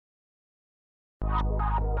Welcome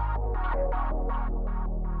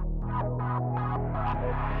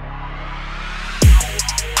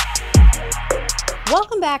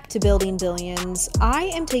back to Building Billions. I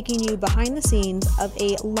am taking you behind the scenes of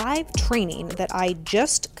a live training that I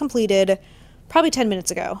just completed probably 10 minutes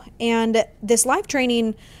ago. And this live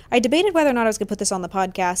training, I debated whether or not I was going to put this on the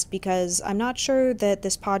podcast because I'm not sure that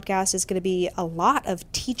this podcast is going to be a lot of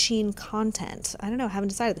teaching content. I don't know, I haven't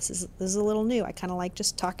decided. This is a little new. I kind of like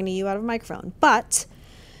just talking to you out of a microphone. But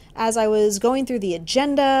as I was going through the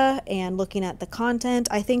agenda and looking at the content,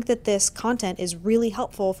 I think that this content is really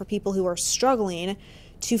helpful for people who are struggling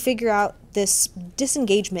to figure out this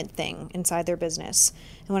disengagement thing inside their business.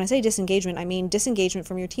 And when I say disengagement, I mean disengagement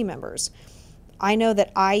from your team members. I know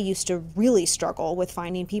that I used to really struggle with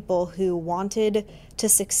finding people who wanted to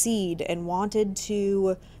succeed and wanted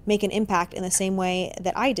to make an impact in the same way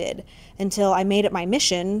that I did until I made it my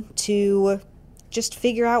mission to just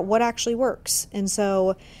figure out what actually works. And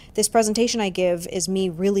so this presentation I give is me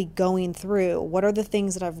really going through what are the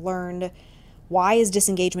things that I've learned, why is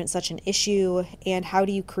disengagement such an issue, and how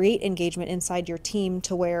do you create engagement inside your team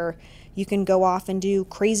to where you can go off and do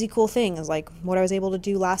crazy cool things like what I was able to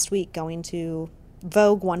do last week, going to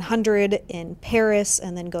Vogue 100 in Paris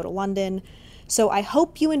and then go to London. So I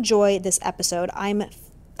hope you enjoy this episode. I'm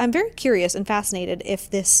very curious and fascinated if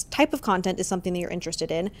this type of content is something that you're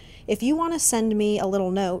interested in. If you want to send me a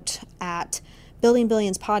little note at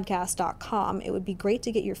buildingbillionspodcast.com, it would be great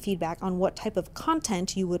to get your feedback on what type of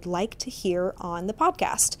content you would like to hear on the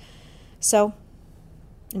podcast. So,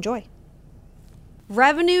 enjoy.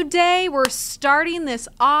 Revenue Day, we're starting this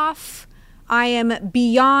off. I am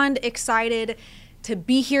beyond excited to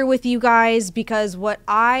be here with you guys because what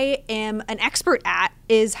I am an expert at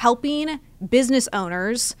is helping business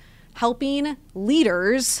owners, helping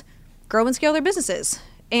leaders grow and scale their businesses.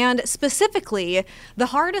 And specifically, the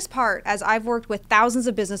hardest part, as I've worked with thousands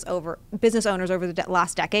of business owners over the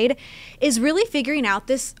last decade, is really figuring out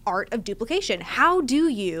this art of duplication. How do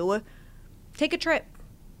you take a trip?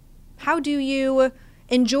 How do you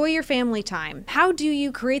enjoy your family time? How do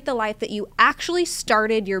you create the life that you actually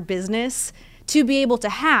started your business to be able to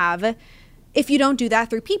have if you don't do that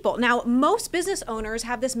through people? Now, most business owners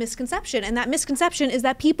have this misconception, and that misconception is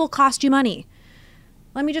that people cost you money.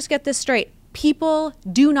 Let me just get this straight. People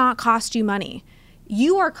do not cost you money.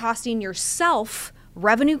 You are costing yourself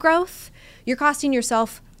revenue growth. You're costing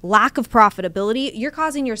yourself lack of profitability. You're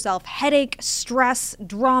causing yourself headache, stress,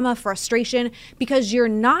 drama, frustration because you're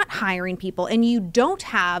not hiring people and you don't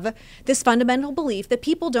have this fundamental belief that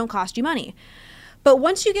people don't cost you money. But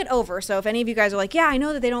once you get over, so if any of you guys are like, yeah, I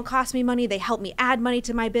know that they don't cost me money, they help me add money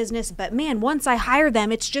to my business, but man, once I hire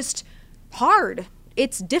them, it's just hard.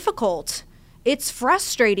 It's difficult. It's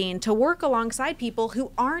frustrating to work alongside people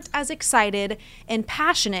who aren't as excited and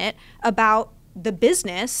passionate about the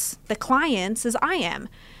business, the clients, as I am.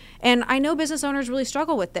 And I know business owners really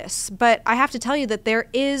struggle with this, but I have to tell you that there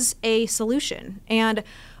is a solution. And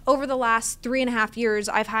over the last 3.5 years,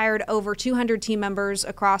 I've hired over 200 team members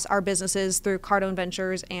across our businesses through Cardone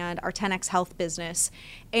Ventures and our 10X Health business.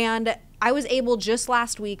 And I was able just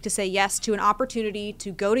last week to say yes to an opportunity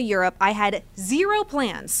to go to Europe. I had zero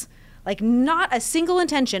plans, like not a single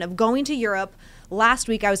intention of going to Europe. Last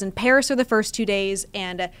week, I was in Paris for the first 2 days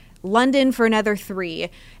and London for another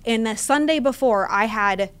 3. And the Sunday before, I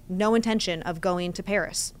had no intention of going to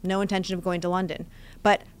Paris, no intention of going to London.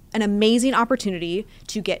 But an amazing opportunity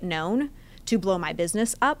to get known, to blow my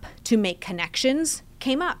business up, to make connections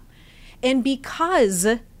came up. And because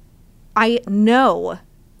I know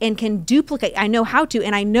and can duplicate, I know how to,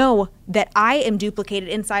 and I know that I am duplicated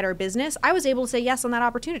inside our business, I was able to say yes on that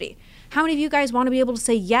opportunity. How many of you guys want to be able to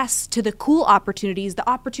say yes to the cool opportunities, the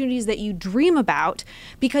opportunities that you dream about,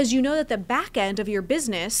 because you know that the back end of your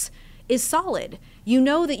business is solid. You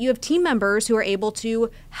know that you have team members who are able to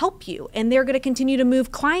help you, and they're going to continue to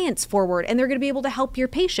move clients forward, and they're going to be able to help your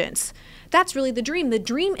patients. That's really the dream. The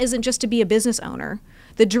dream isn't just to be a business owner.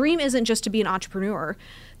 The dream isn't just to be an entrepreneur.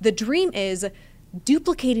 The dream is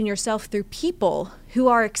duplicating yourself through people who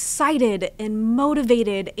are excited and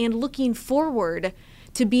motivated and looking forward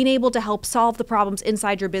to being able to help solve the problems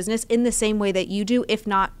inside your business in the same way that you do, if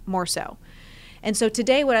not more so. And so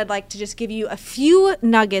today, what I'd like to just give you a few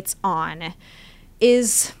nuggets on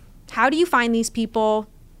is how do you find these people?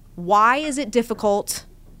 Why is it difficult?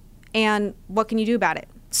 And what can you do about it?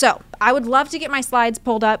 So I would love to get my slides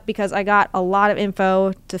pulled up because I got a lot of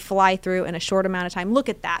info to fly through in a short amount of time. Look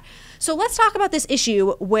at that. So let's talk about this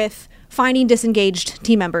issue with finding disengaged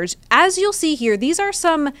team members. As you'll see here, these are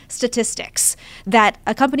some statistics that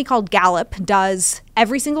a company called Gallup does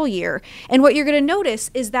every single year. And what you're going to notice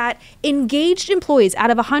is that engaged employees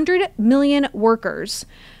out of 100 million workers,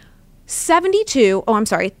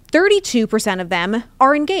 32% of them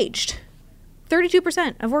are engaged.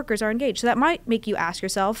 32% of workers are engaged. So that might make you ask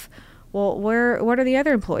yourself, well, what are the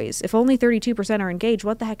other employees? If only 32% are engaged,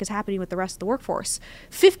 what the heck is happening with the rest of the workforce?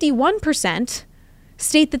 51%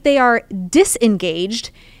 state that they are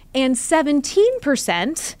disengaged, and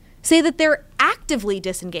 17% say that they're actively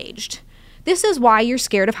disengaged. This is why you're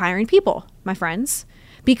scared of hiring people, my friends,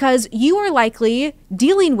 because you are likely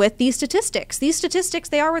dealing with these statistics. These statistics,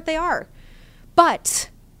 they are what they are. But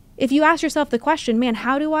if you ask yourself the question, man,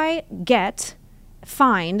 how do I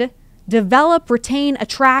find, develop, retain,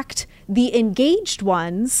 attract the engaged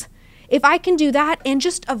ones? If I can do that and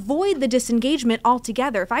just avoid the disengagement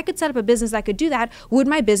altogether, if I could set up a business that could do that, would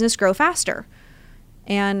my business grow faster?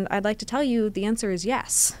 And I'd like to tell you the answer is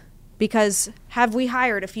yes. Because have we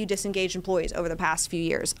hired a few disengaged employees over the past few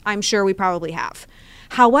years? I'm sure we probably have.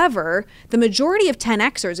 However, the majority of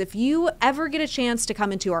 10Xers, if you ever get a chance to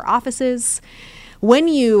come into our offices, when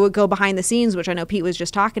you go behind the scenes, which I know Pete was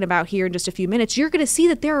just talking about here in just a few minutes, you're going to see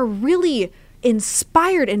that there are really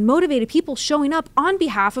inspired and motivated people showing up on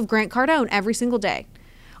behalf of Grant Cardone every single day,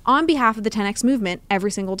 on behalf of the 10X movement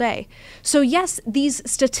every single day. So yes, these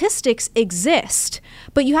statistics exist,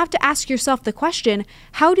 but you have to ask yourself the question,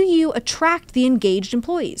 how do you attract the engaged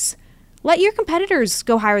employees? Let your competitors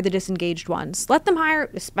go hire the disengaged ones. Let them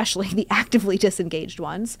hire, especially the actively disengaged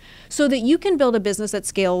ones, so that you can build a business that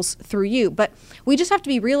scales through you. But we just have to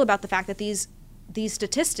be real about the fact that these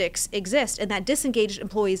statistics exist and that disengaged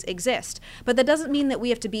employees exist. But that doesn't mean that we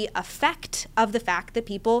have to be effect of the fact that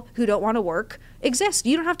people who don't want to work exist.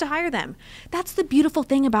 You don't have to hire them. That's the beautiful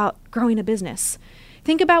thing about growing a business.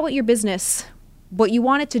 Think about what you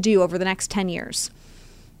want it to do over the next 10 years.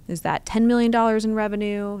 Is that $10 million in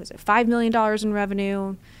revenue? Is it $5 million in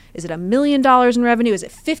revenue? Is it $1 million in revenue? Is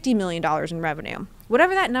it $50 million in revenue?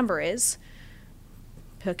 Whatever that number is,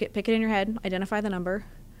 pick it in your head, identify the number.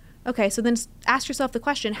 Okay, so then ask yourself the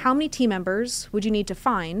question, how many team members would you need to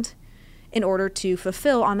find in order to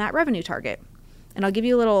fulfill on that revenue target? And I'll give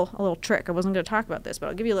you a little trick. I wasn't going to talk about this, but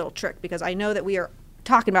I'll give you a little trick because I know that we are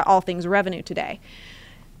talking about all things revenue today.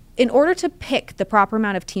 In order to pick the proper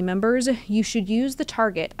amount of team members, you should use the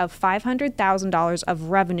target of $500,000 of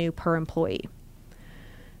revenue per employee.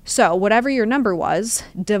 So whatever your number was,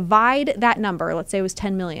 divide that number. Let's say it was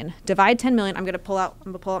 10 million. Divide 10 million. I'm going to pull out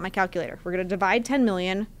my calculator. We're going to divide 10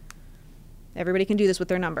 million. Everybody can do this with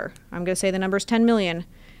their number. I'm going to say the number is 10 million.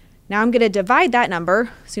 Now I'm going to divide that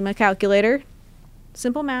number, see my calculator,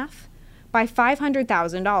 simple math, by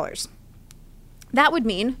 $500,000. That would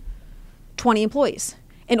mean 20 employees.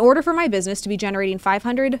 In order for my business to be generating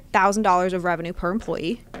 $500,000 of revenue per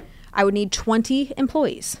employee, I would need 20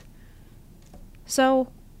 employees. So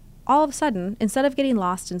all of a sudden, instead of getting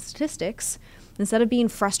lost in statistics, instead of being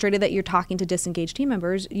frustrated that you're talking to disengaged team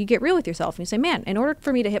members, you get real with yourself and you say, man, in order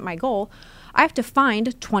for me to hit my goal, I have to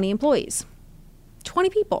find 20 employees. 20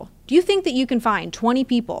 people. Do you think that you can find 20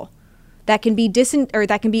 people that can be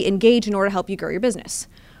engaged in order to help you grow your business?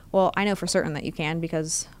 Well, I know for certain that you can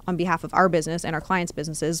because on behalf of our business and our clients'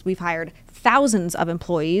 businesses, we've hired thousands of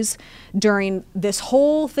employees during this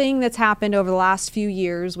whole thing that's happened over the last few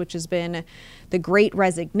years, which has been the Great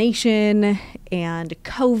Resignation and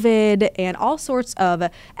COVID and all sorts of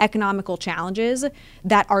economical challenges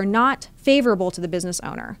that are not favorable to the business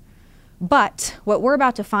owner. But what we're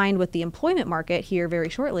about to find with the employment market here very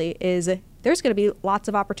shortly is there's going to be lots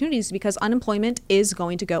of opportunities because unemployment is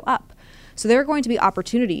going to go up. So there are going to be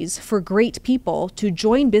opportunities for great people to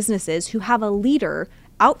join businesses who have a leader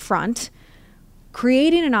out front,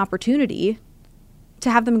 creating an opportunity to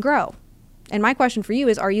have them grow. And my question for you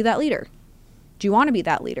is, are you that leader? Do you want to be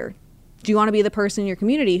that leader? Do you want to be the person in your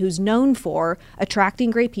community who's known for attracting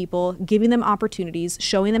great people, giving them opportunities,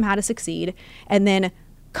 showing them how to succeed, and then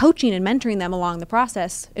coaching and mentoring them along the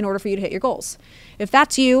process in order for you to hit your goals? If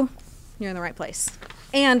that's you, you're in the right place.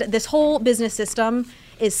 And this whole business system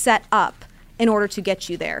is set up in order to get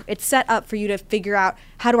you there. It's set up for you to figure out,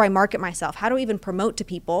 how do I market myself? How do I even promote to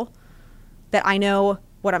people that I know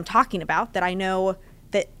what I'm talking about, that I know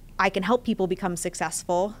that I can help people become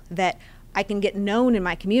successful, that I can get known in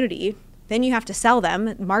my community? Then you have to sell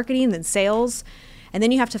them, marketing, then sales, and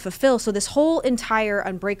then you have to fulfill. So this whole entire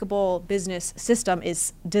Unbreakable business system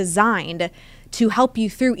is designed to help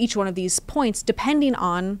you through each one of these points depending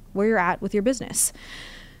on where you're at with your business.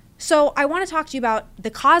 So I want to talk to you about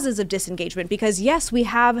the causes of disengagement, because yes, we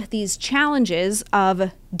have these challenges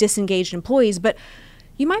of disengaged employees, but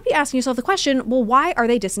you might be asking yourself the question, well, why are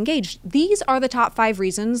they disengaged? These are the top 5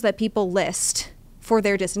 reasons that people list for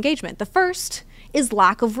their disengagement. The first is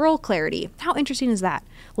lack of role clarity. How interesting is that?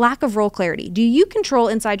 Lack of role clarity. Do you control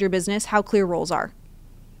inside your business how clear roles are?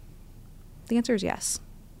 The answer is yes.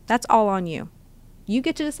 That's all on you. You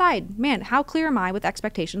get to decide, man, how clear am I with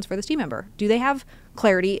expectations for this team member? Do they have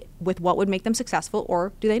clarity with what would make them successful,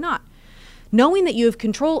 or do they not? Knowing that you have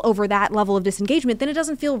control over that level of disengagement, then it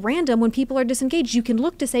doesn't feel random when people are disengaged. You can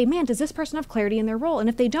look to say, man, does this person have clarity in their role? And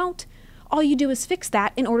if they don't, all you do is fix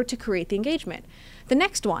that in order to create the engagement. The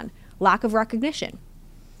next one, lack of recognition.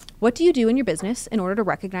 What do you do in your business in order to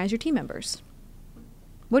recognize your team members?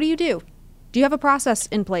 What do you do? Do you have a process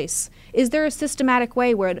in place? Is there a systematic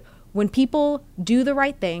way where when people do the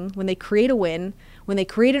right thing, when they create a win, when they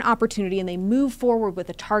create an opportunity and they move forward with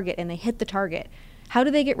a target and they hit the target, how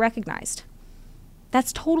do they get recognized?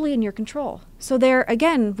 That's totally in your control. So there,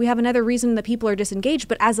 again, we have another reason that people are disengaged,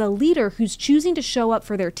 but as a leader who's choosing to show up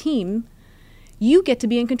for their team, you get to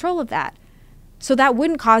be in control of that. So that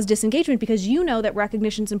wouldn't cause disengagement because you know that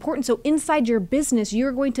recognition is important. So inside your business,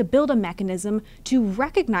 you're going to build a mechanism to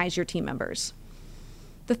recognize your team members.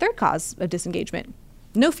 The third cause of disengagement,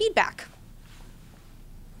 no feedback.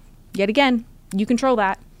 Yet again, you control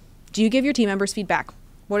that. Do you give your team members feedback?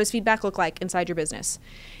 What does feedback look like inside your business?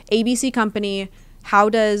 ABC company, how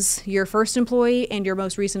does your first employee and your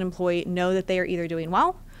most recent employee know that they are either doing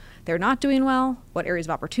well, they're not doing well, what areas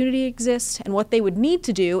of opportunity exist, and what they would need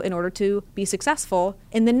to do in order to be successful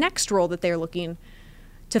in the next role that they're looking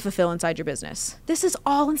to fulfill inside your business? This is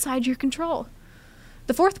all inside your control.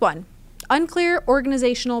 The fourth one, unclear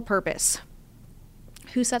organizational purpose.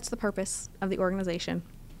 Who sets the purpose of the organization?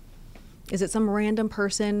 Is it some random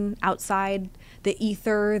person outside the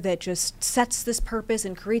ether that just sets this purpose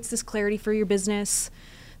and creates this clarity for your business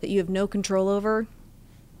that you have no control over?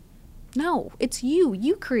 No, it's you.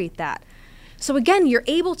 You create that. So again, you're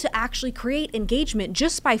able to actually create engagement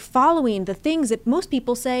just by following the things that most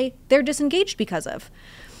people say they're disengaged because of.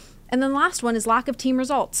 And then the last one is lack of team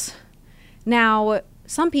results. Now,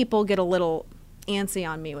 some people get a little antsy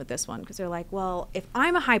on me with this one because they're like, well, if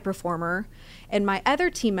I'm a high performer and my other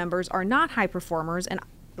team members are not high performers, and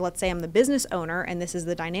let's say I'm the business owner and this is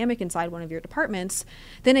the dynamic inside one of your departments,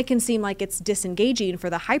 then it can seem like it's disengaging for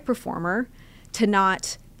the high performer to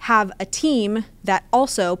not have a team that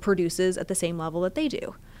also produces at the same level that they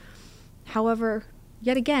do. However,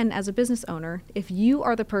 yet again, as a business owner, if you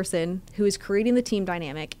are the person who is creating the team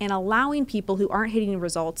dynamic and allowing people who aren't hitting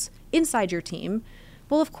results inside your team,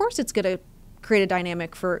 well, of course it's going to create a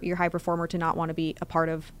dynamic for your high performer to not want to be a part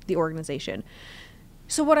of the organization.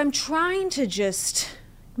 So what I'm trying to just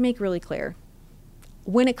make really clear,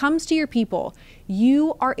 when it comes to your people,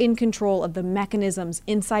 you are in control of the mechanisms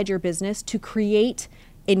inside your business to create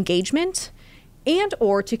engagement and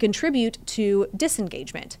or to contribute to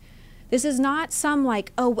disengagement. This is not some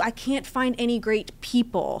like, oh, I can't find any great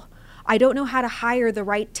people. I don't know how to hire the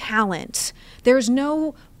right talent. There's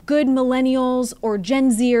no good millennials or Gen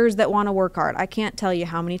Zers that want to work hard. I can't tell you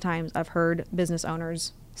how many times I've heard business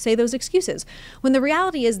owners say those excuses, when the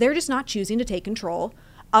reality is they're just not choosing to take control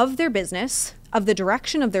of their business, of the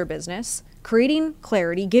direction of their business, creating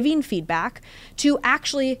clarity, giving feedback to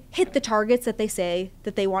actually hit the targets that they say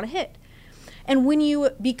that they want to hit. And when you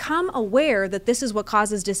become aware that this is what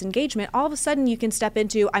causes disengagement, all of a sudden you can step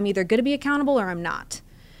into, I'm either going to be accountable or I'm not.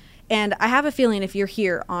 And I have a feeling if you're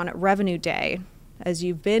here on Revenue Day, as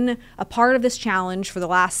you've been a part of this challenge for the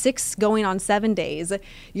last 6 going on 7 days,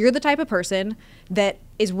 you're the type of person that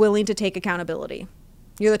is willing to take accountability.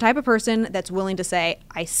 You're the type of person that's willing to say,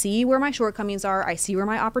 I see where my shortcomings are. I see where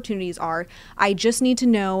my opportunities are. I just need to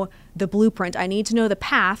know the blueprint. I need to know the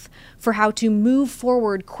path for how to move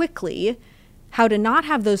forward quickly, how to not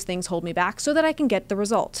have those things hold me back so that I can get the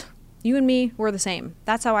result. You and me, we're the same.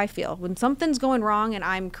 That's how I feel. When something's going wrong and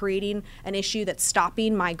I'm creating an issue that's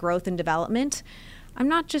stopping my growth and development, I'm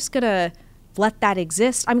not just going to let that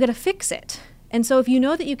exist. I'm going to fix it. And so if you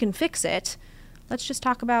know that you can fix it, let's just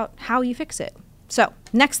talk about how you fix it. So,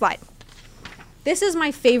 next slide. This is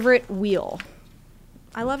my favorite wheel.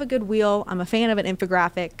 I love a good wheel. I'm a fan of an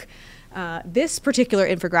infographic. This particular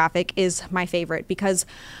infographic is my favorite because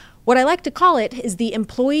what I like to call it is the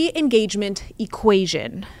employee engagement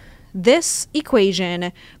equation. This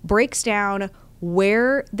equation breaks down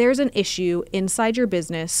where there's an issue inside your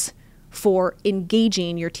business for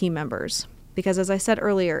engaging your team members. Because as I said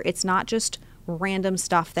earlier, it's not just random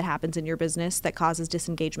stuff that happens in your business that causes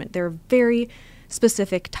disengagement. There are very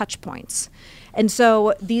specific touch points. And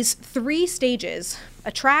so these 3 stages,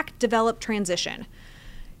 attract, develop, transition.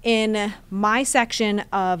 In my section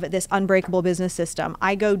of this Unbreakable Business System,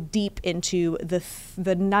 I go deep into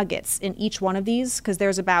the nuggets in each one of these, because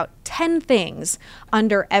there's about 10 things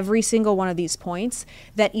under every single one of these points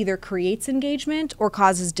that either creates engagement or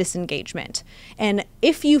causes disengagement. And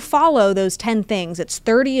if you follow those 10 things, it's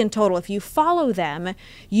 30 in total. If you follow them,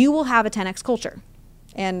 you will have a 10x culture.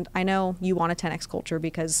 And I know you want a 10x culture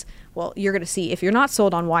because, well, you're going to see. If you're not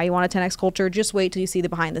sold on why you want a 10x culture, just wait till you see the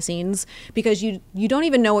behind the scenes, because you don't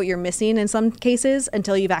even know what you're missing in some cases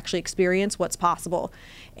until you've actually experienced what's possible.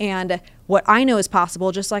 And what I know is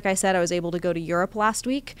possible, just like I said, I was able to go to Europe last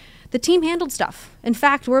week. The team handled stuff. In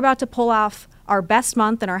fact, we're about to pull off our best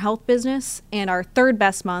month in our health business and our 3rd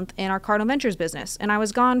best month in our Cardinal Ventures business. And I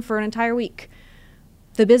was gone for an entire week.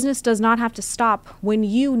 The business does not have to stop when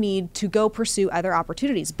you need to go pursue other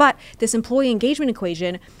opportunities. But this employee engagement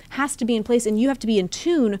equation has to be in place, and you have to be in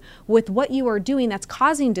tune with what you are doing that's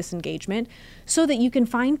causing disengagement, so that you can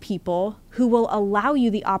find people who will allow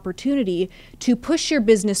you the opportunity to push your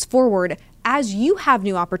business forward as you have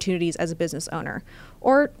new opportunities as a business owner.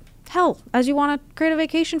 Or hell, as you want to create a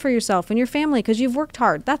vacation for yourself and your family because you've worked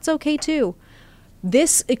hard. That's okay too.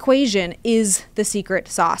 This equation is the secret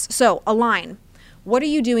sauce. So align. What are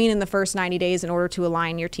you doing in the first 90 days in order to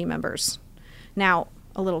align your team members? Now,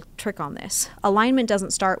 a little trick on this. Alignment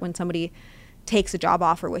doesn't start when somebody takes a job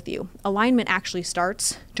offer with you. Alignment actually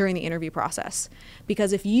starts during the interview process.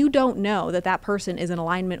 Because if you don't know that that person is in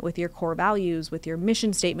alignment with your core values, with your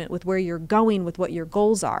mission statement, with where you're going, with what your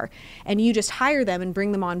goals are, and you just hire them and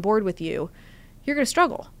bring them on board with you, you're going to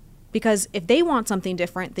struggle. Because if they want something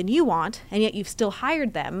different than you want, and yet you've still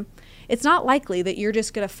hired them, it's not likely that you're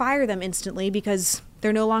just going to fire them instantly because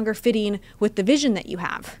they're no longer fitting with the vision that you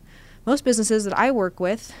have. Most businesses that I work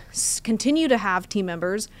with continue to have team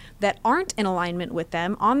members that aren't in alignment with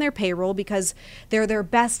them on their payroll because they're their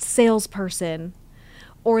best salesperson,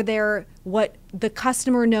 or they're what the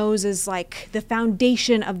customer knows is like the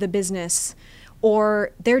foundation of the business,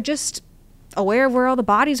 or they're just aware of where all the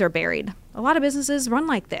bodies are buried. A lot of businesses run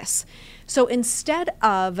like this. So instead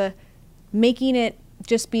of making it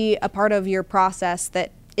just be a part of your process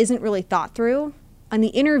that isn't really thought through, on the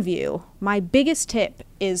interview, my biggest tip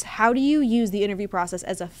is, how do you use the interview process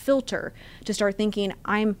as a filter to start thinking,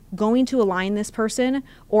 I'm going to align this person,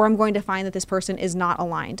 or I'm going to find that this person is not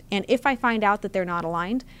aligned. And if I find out that they're not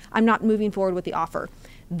aligned, I'm not moving forward with the offer.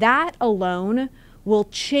 That alone will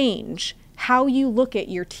change how you look at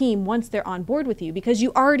your team once they're on board with you, because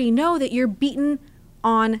you already know that you're beaten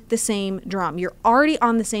on the same drum. You're already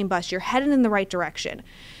on the same bus. You're headed in the right direction.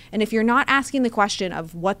 And if you're not asking the question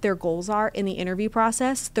of what their goals are in the interview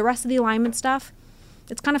process, the rest of the alignment stuff,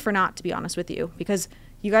 it's kind of for naught, to be honest with you, because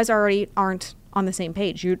you guys already aren't on the same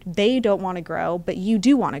page. They don't want to grow, but you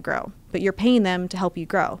do want to grow, but you're paying them to help you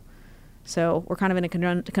grow. So we're kind of in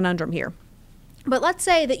a conundrum here. But let's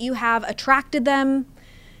say that you have attracted them,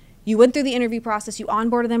 you went through the interview process, you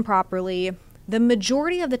onboarded them properly. The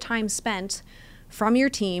majority of the time spent from your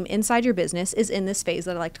team inside your business is in this phase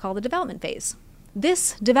that I like to call the development phase.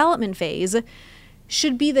 This development phase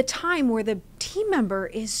should be the time where the team member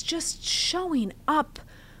is just showing up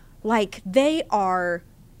like they are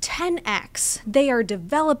 10x. They are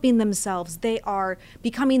developing themselves. They are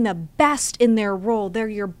becoming the best in their role. They're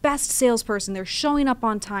your best salesperson. They're showing up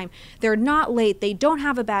on time. They're not late. They don't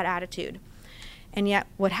have a bad attitude. And yet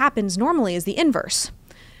what happens normally is the inverse.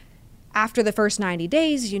 After the first 90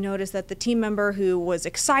 days, you notice that the team member who was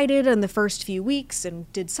excited in the first few weeks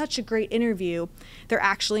and did such a great interview, they're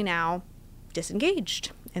actually now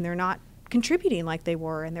disengaged and they're not contributing like they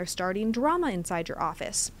were, and they're starting drama inside your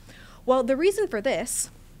office. Well, the reason for this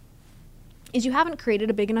is you haven't created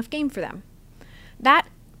a big enough game for them. That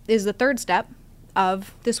is the third step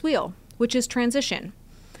of this wheel, which is transition.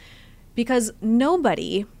 Because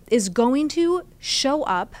nobody is going to show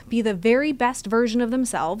up, be the very best version of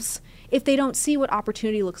themselves, if they don't see what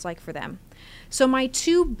opportunity looks like for them. So my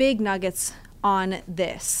 2 big nuggets on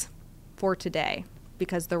this for today,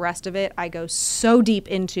 because the rest of it I go so deep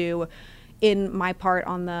into in my part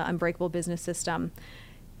on the Unbreakable Business System.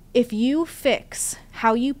 If you fix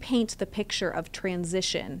how you paint the picture of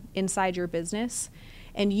transition inside your business,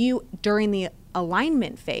 and you, during the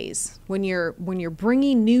alignment phase, when you're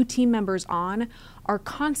bringing new team members on, are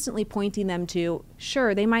constantly pointing them to,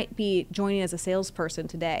 sure, they might be joining as a salesperson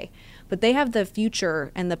today, but they have the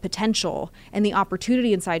future and the potential and the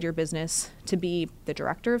opportunity inside your business to be the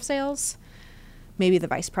director of sales, maybe the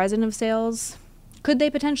vice president of sales. Could they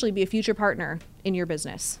potentially be a future partner in your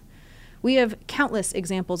business? We have countless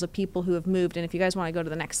examples of people who have moved, and if you guys want to go to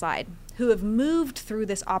the next slide, who have moved through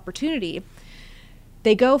this opportunity.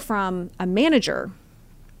 They go from a manager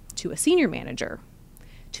to a senior manager,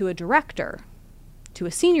 to a director, to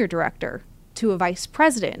a senior director, to a vice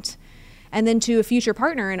president, and then to a future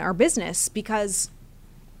partner in our business, because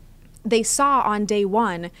they saw on day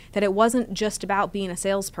one that it wasn't just about being a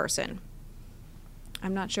salesperson.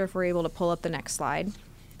 I'm not sure if we're able to pull up the next slide.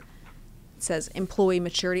 It says employee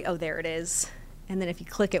maturity. Oh, there it is. And then if you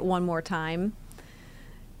click it one more time.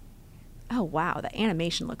 Oh, wow, the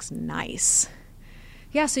animation looks nice.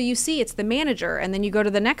 Yeah, so you see it's the manager, and then you go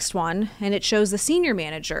to the next one and it shows the senior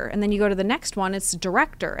manager, and then you go to the next one, it's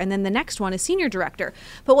director, and then the next one is senior director.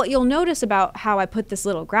 But what you'll notice about how I put this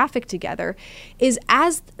little graphic together is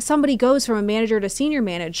as somebody goes from a manager to senior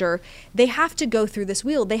manager, they have to go through this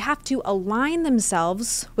wheel. They have to align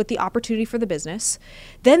themselves with the opportunity for the business.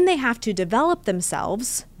 Then they have to develop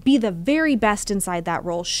themselves, be the very best inside that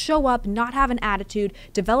role, show up, not have an attitude,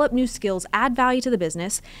 develop new skills, add value to the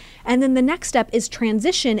business. And then the next step is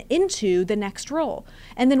transition into the next role.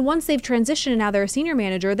 And then once they've transitioned and now they're a senior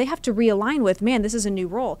manager, they have to realign with, man, this is a new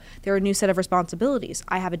role. There are a new set of responsibilities.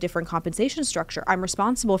 I have a different compensation structure. I'm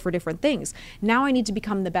responsible for different things. Now I need to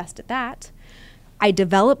become the best at that. I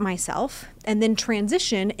develop myself and then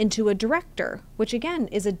transition into a director, which again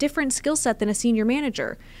is a different skill set than a senior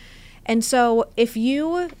manager. And so if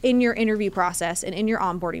you, in your interview process and in your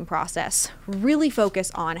onboarding process, really focus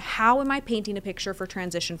on how am I painting a picture for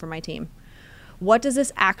transition for my team? What does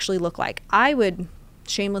this actually look like? I would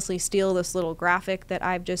shamelessly steal this little graphic that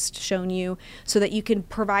I've just shown you so that you can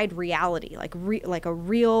provide reality, like a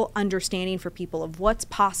real understanding for people of what's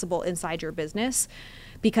possible inside your business,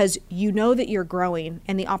 because you know that you're growing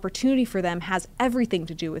and the opportunity for them has everything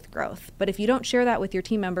to do with growth. But if you don't share that with your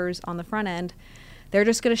team members on the front end, they're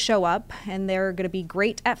just going to show up and they're going to be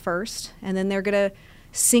great at first, and then they're going to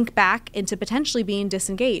sink back into potentially being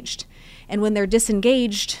disengaged. And when they're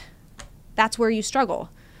disengaged, that's where you struggle.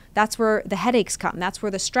 That's where the headaches come. That's where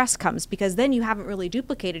the stress comes, because then you haven't really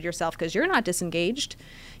duplicated yourself because you're not disengaged.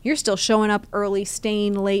 You're still showing up early,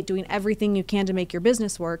 staying late, doing everything you can to make your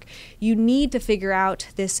business work. You need to figure out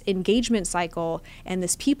this engagement cycle and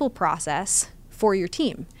this people process for your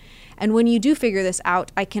team. And when you do figure this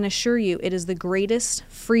out, I can assure you it is the greatest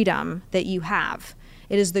freedom that you have.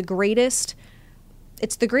 It's the greatest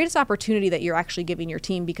opportunity that you're actually giving your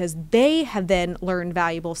team, because they have then learned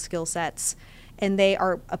valuable skill sets and they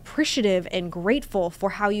are appreciative and grateful for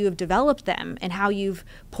how you have developed them and how you've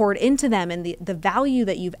poured into them and the value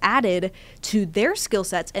that you've added to their skill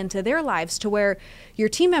sets and to their lives, to where your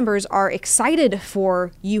team members are excited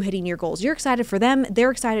for you hitting your goals. You're excited for them, they're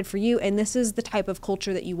excited for you, and this is the type of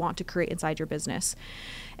culture that you want to create inside your business.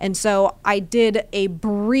 And so I did a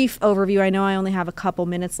brief overview. I know I only have a couple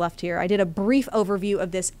minutes left here. I did a brief overview of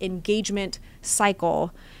this engagement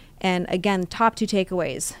cycle. And again, top 2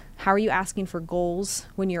 takeaways. How are you asking for goals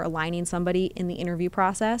when you're aligning somebody in the interview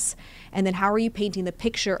process? And then how are you painting the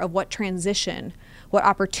picture of what transition, what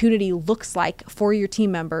opportunity looks like for your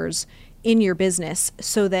team members in your business,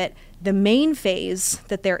 so that the main phase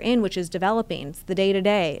that they're in, which is developing, it's the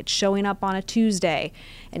day-to-day, it's showing up on a Tuesday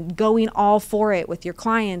and going all for it with your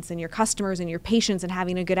clients and your customers and your patients and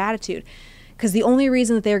having a good attitude. Because the only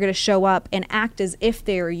reason that they're going to show up and act as if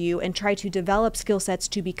they're you and try to develop skill sets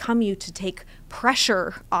to become you, to take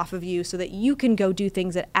pressure off of you so that you can go do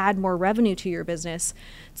things that add more revenue to your business,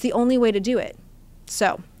 it's the only way to do it.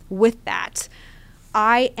 So with that,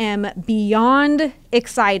 I am beyond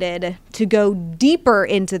excited to go deeper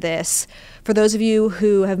into this for those of you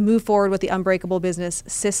who have moved forward with the Unbreakable Business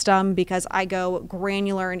System, because I go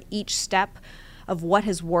granular in each step of what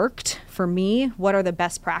has worked for me, what are the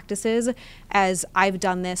best practices, as I've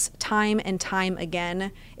done this time and time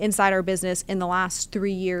again inside our business in the last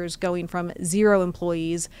 3 years, going from 0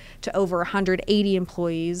 employees to over 180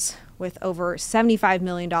 employees with over $75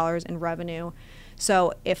 million in revenue.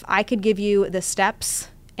 So if I could give you the steps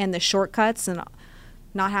and the shortcuts and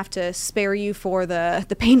not have to spare you for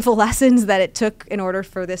the painful lessons that it took in order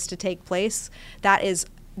for this to take place, that is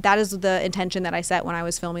the intention that I set when I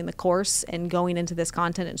was filming the course and going into this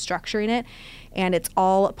content and structuring it. And it's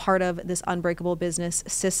all part of this Unbreakable Business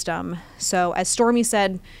System. So as Stormy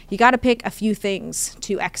said, you got to pick a few things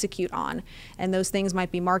to execute on. And those things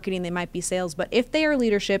might be marketing, they might be sales. But if they are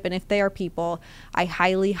leadership and if they are people, I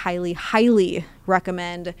highly, highly, highly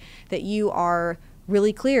recommend that you are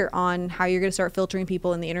really clear on how you're going to start filtering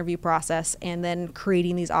people in the interview process and then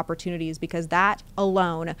creating these opportunities, because that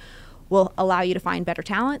alone will allow you to find better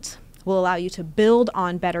talent, will allow you to build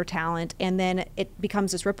on better talent, and then it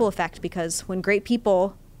becomes this ripple effect, because when great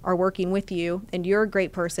people are working with you and you're a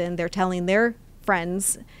great person, they're telling their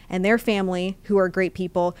friends and their family who are great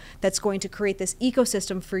people, that's going to create this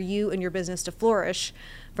ecosystem for you and your business to flourish,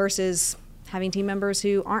 versus having team members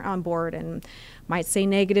who aren't on board and might say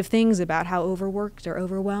negative things about how overworked or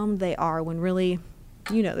overwhelmed they are, when really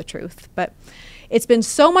you know the truth. But it's been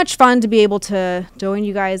so much fun to be able to join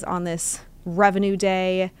you guys on this revenue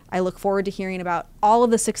day. I look forward to hearing about all of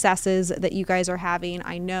the successes that you guys are having.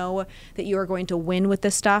 I know that you are going to win with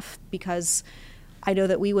this stuff, because I know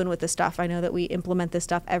that we win with this stuff. I know that we implement this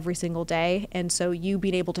stuff every single day. And so you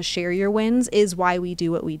being able to share your wins is why we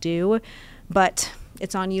do what we do. But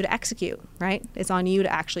it's on you to execute, right? It's on you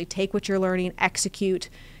to actually take what you're learning, execute,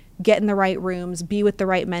 get in the right rooms, be with the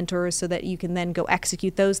right mentors, so that you can then go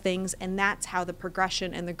execute those things. And that's how the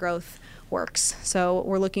progression and the growth works. So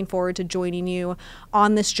we're looking forward to joining you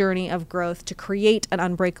on this journey of growth to create an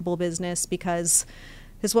unbreakable business, because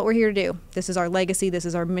this is what we're here to do. This is our legacy. This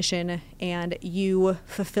is our mission. And you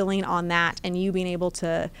fulfilling on that, and you being able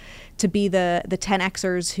to be the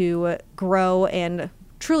 10Xers who grow and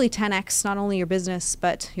truly 10X not only your business,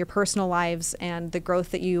 but your personal lives and the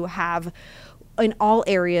growth that you have in all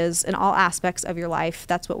areas, in all aspects of your life.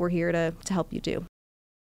 That's what we're here to help you do.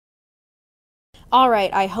 All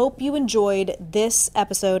right, I hope you enjoyed this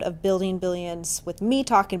episode of Building Billions with me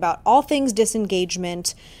talking about all things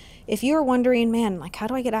disengagement. If you're wondering, man, like, how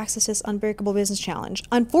do I get access to this Unbreakable Business Challenge?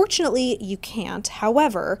 Unfortunately, you can't.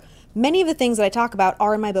 However, many of the things that I talk about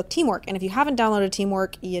are in my book, Teamwork. And if you haven't downloaded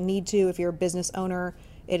Teamwork, you need to. If you're a business owner,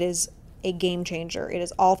 it is a game changer. It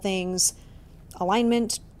is all things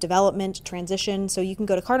alignment, development, transition. So you can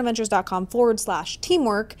go to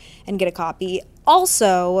cardinventures.com/teamwork and get a copy.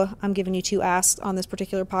 Also, I'm giving you 2 asks on this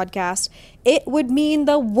particular podcast. It would mean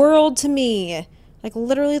the world to me, like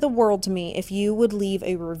literally the world to me, if you would leave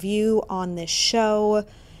a review on this show.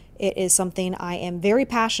 It is something I am very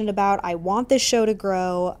passionate about. I want this show to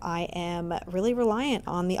grow. I am really reliant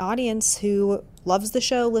on the audience who loves the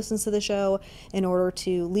show, listens to the show, in order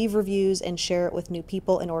to leave reviews and share it with new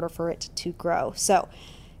people in order for it to grow. So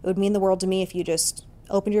it would mean the world to me if you just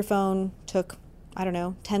opened your phone, took,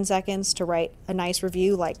 10 seconds to write a nice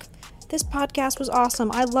review like, "This podcast was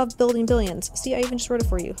awesome. I love Building Billions." See, I even just wrote it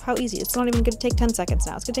for you. How easy. It's not even going to take 10 seconds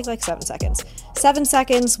now. It's going to take like 7 seconds. 7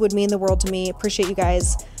 seconds would mean the world to me. Appreciate you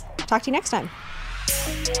guys. Talk to you next time.